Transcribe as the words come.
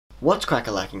What's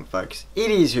crack-a-lacking, folks?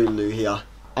 It is Hulu here,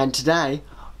 and today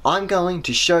I'm going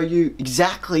to show you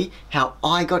exactly how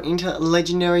I got into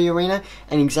Legendary Arena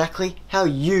and exactly how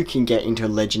you can get into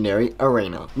Legendary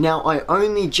Arena. Now, I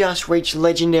only just reached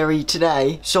Legendary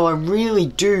today, so I really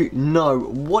do know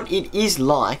what it is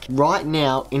like right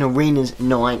now in Arenas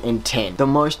 9 and 10. The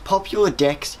most popular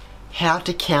decks, how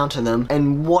to counter them,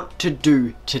 and what to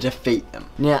do to defeat them.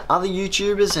 Now, other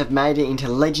YouTubers have made it into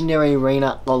Legendary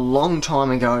Arena a long time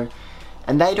ago,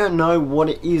 and they don't know what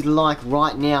it is like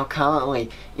right now currently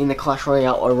in the Clash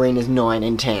Royale Arenas 9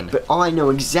 and 10. But I know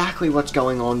exactly what's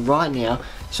going on right now,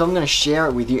 so I'm going to share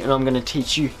it with you and I'm going to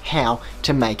teach you how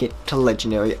to make it to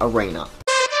Legendary Arena.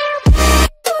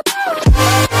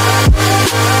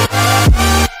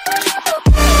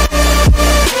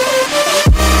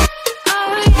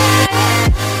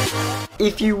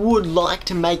 If you would like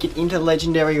to make it into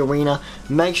Legendary Arena,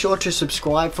 make sure to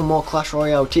subscribe for more Clash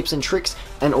Royale tips and tricks,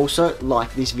 and also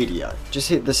like this video. Just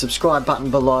hit the subscribe button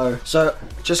below. So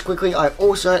just quickly, I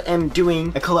also am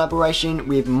doing a collaboration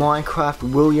with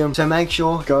Minecraft William, so make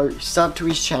sure go sub to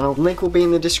his channel. Link will be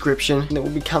in the description, and it will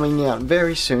be coming out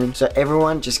very soon, so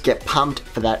everyone just get pumped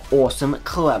for that awesome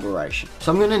collaboration.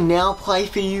 So I'm going to now play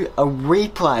for you a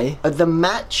replay of the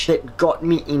match that got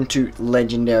me into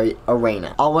Legendary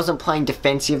Arena. I wasn't playing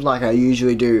defensive like I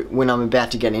usually do when I'm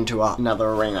about to get into another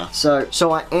arena.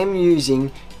 So I am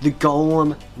using the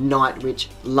Golem, Night Witch,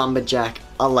 Lumberjack,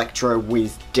 Electro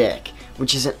Wiz deck,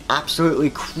 which is an absolutely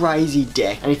crazy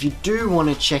deck. And if you do want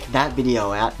to check that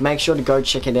video out, make sure to go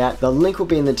check it out. The link will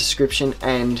be in the description,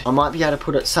 and I might be able to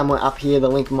put it somewhere up here. The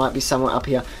link might be somewhere up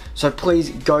here. So please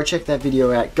go check that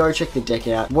video out, go check the deck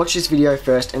out, watch this video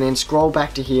first, and then scroll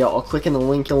back to here or click on the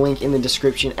link in the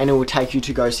description, and it will take you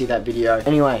to go see that video.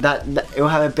 Anyway, it will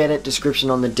have a better description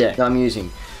on the deck that I'm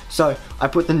using. So I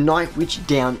put the Night Witch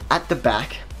down at the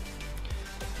back.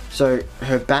 So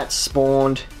her bats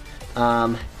spawned.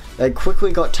 They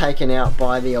quickly got taken out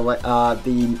by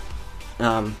the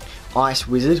Ice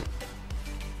Wizard.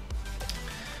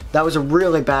 That was a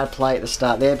really bad play at the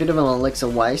start there, a bit of an elixir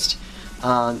waste.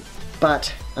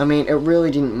 But, I mean, it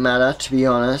really didn't matter, to be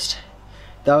honest.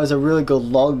 That was a really good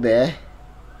log there.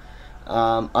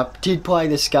 I did play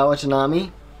the Skeleton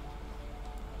Army,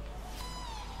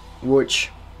 which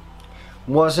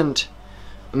wasn't,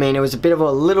 I mean, it was a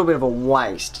little bit of a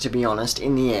waste, to be honest,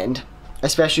 in the end.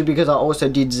 Especially because I also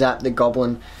did zap the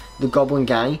Goblin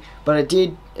gang, but it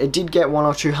did get 100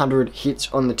 or 200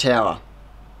 hits on the tower.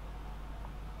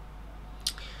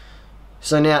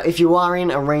 So now, if you are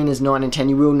in Arenas 9 and 10,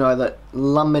 you will know that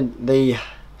the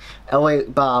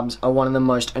Elite Barbs are one of the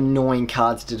most annoying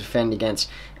cards to defend against.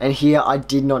 And here, I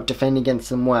did not defend against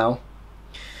them well.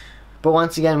 But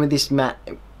once again, with this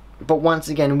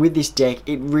deck,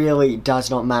 it really does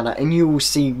not matter, and you will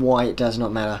see why it does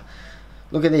not matter.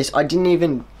 Look at this, I didn't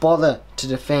even bother to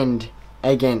defend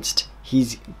against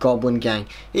his Goblin gang.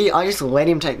 I just let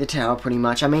him take the tower pretty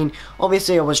much. I mean,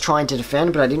 obviously I was trying to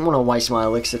defend, but I didn't want to waste my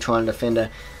elixir trying to defend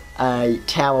a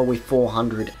tower with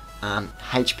 400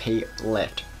 HP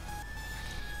left.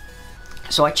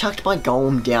 So I chucked my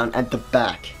Golem down at the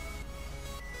back.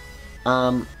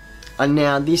 And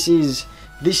now this is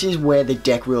where the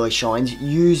deck really shines,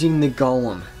 using the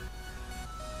Golem.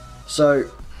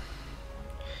 So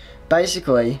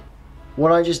basically,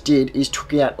 what I just did is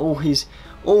took out all his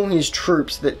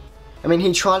troops that, I mean,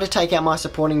 he tried to take out my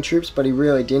supporting troops, but he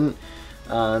really didn't.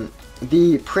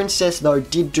 The Princess, though,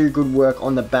 did do good work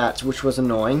on the bats, which was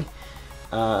annoying.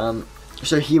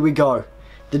 So here we go.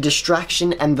 The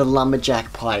distraction and the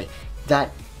Lumberjack play.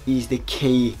 That is the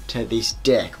key to this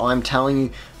deck. I'm telling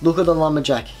you, look at the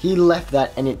Lumberjack. He left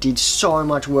that and it did so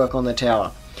much work on the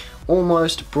tower.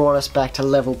 Almost brought us back to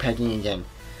level pegging again.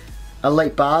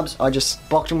 Elite Barbs, I just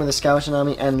blocked him with a Skeleton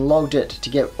Army and logged it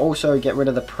to also get rid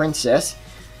of the Princess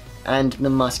and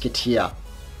the Musketeer.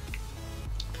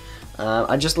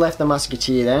 I just left the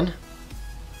Musketeer then.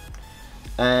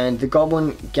 And the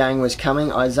Goblin gang was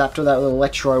coming. I zapped with that little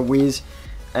Electro Wiz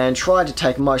and tried to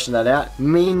take most of that out.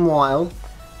 Meanwhile,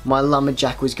 my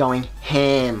Lumberjack was going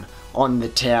ham on the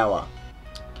tower.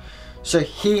 So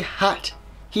he had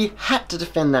to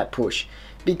defend that push,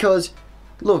 because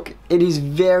look, it is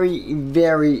very,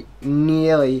 very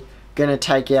nearly gonna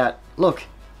take out, look,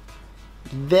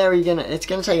 it's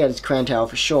gonna take out his Crown Tower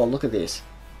for sure. Look at this.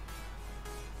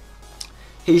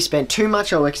 He spent too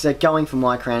much elixir going for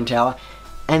my Crown Tower,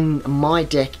 and my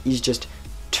deck is just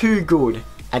too good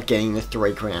at getting the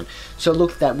 3 crown. So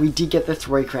look at that, we did get the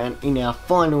 3 crown in our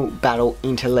final battle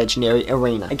into Legendary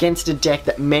Arena, against a deck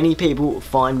that many people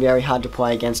find very hard to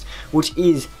play against, which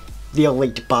is the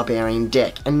Elite Barbarian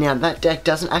deck. And now that deck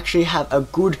doesn't actually have a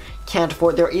good counter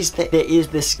for it. There is the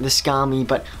Skami,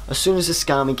 but as soon as the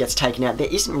Skami gets taken out, there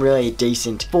isn't really a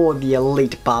decent for the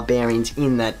elite barbarians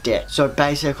in that deck. So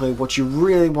basically what you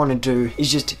really want to do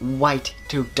is just wait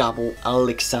till double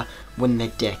elixir when the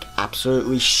deck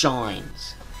absolutely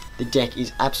shines. The deck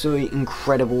is absolutely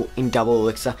incredible in double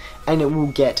elixir, and it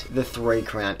will get the 3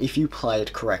 crown if you play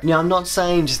it correct. Now I'm not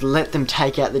saying just let them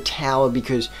take out the tower,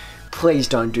 because please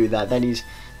don't do that.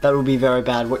 That will be very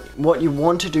bad. What you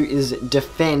want to do is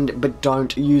defend, but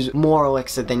don't use more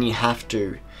elixir than you have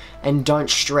to. And don't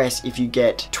stress if you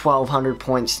get 1200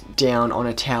 points down on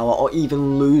a tower, or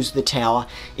even lose the tower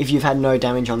if you've had no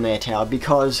damage on their tower,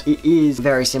 because it is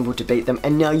very simple to beat them.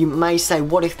 And now you may say,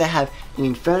 what if they have an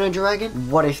Inferno Dragon?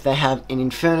 What if they have an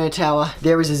Inferno Tower?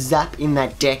 There is a Zap in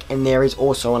that deck, and there is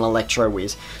also an Electro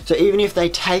Whiz. So even if they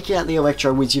take out the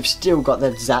Electro Whiz, you've still got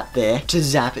that Zap there to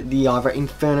zap the either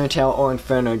Inferno Tower or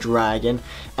Inferno Dragon.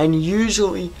 And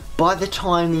usually, by the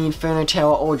time the Inferno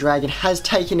Tower or Dragon has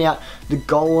taken out the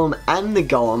Golem and the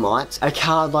Golemites, a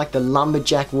card like the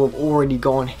Lumberjack will have already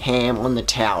gone ham on the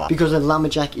tower, because the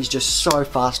Lumberjack is just so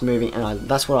fast moving, and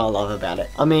that's what I love about it.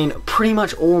 I mean, pretty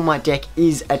much all my deck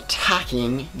is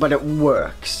attacking, but it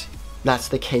works. That's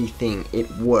the key thing, it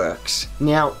works.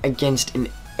 Now, against an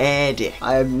air deck,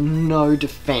 I have no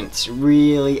defense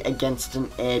really against an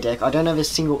air deck. I don't have a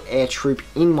single air troop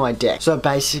in my deck. So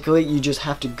basically you just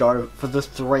have to go for the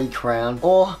 3 crown,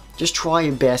 or just try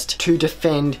your best to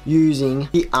defend using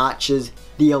the archers,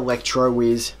 the Electro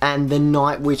Whiz, and the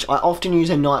Night Witch. I often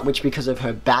use a Night Witch because of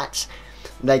her bats.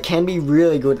 They can be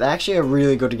really good. They actually are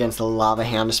really good against the Lava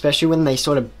Hound, especially when they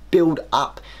sort of build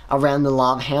up around the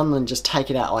Lava Hound and just take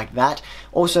it out like that.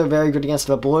 Also very good against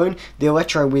the balloon. The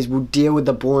Electro Whiz will deal with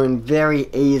the balloon very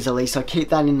easily, so keep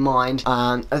that in mind.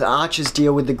 The archers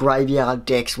deal with the graveyard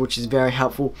decks, which is very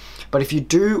helpful. But if you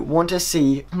do want to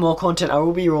see more content, I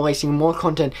will be releasing more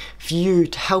content for you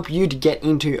to help you to get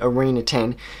into Arena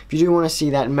 10. If you do want to see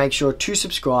that, make sure to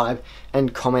subscribe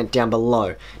and comment down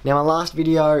below. Now my last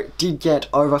video did get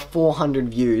over 400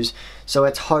 views, so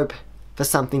let's hope for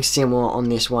something similar on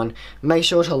this one. Make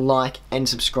sure to like and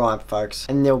subscribe, folks,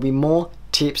 and there will be more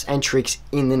tips and tricks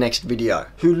in the next video.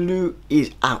 Hulu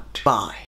is out. Bye.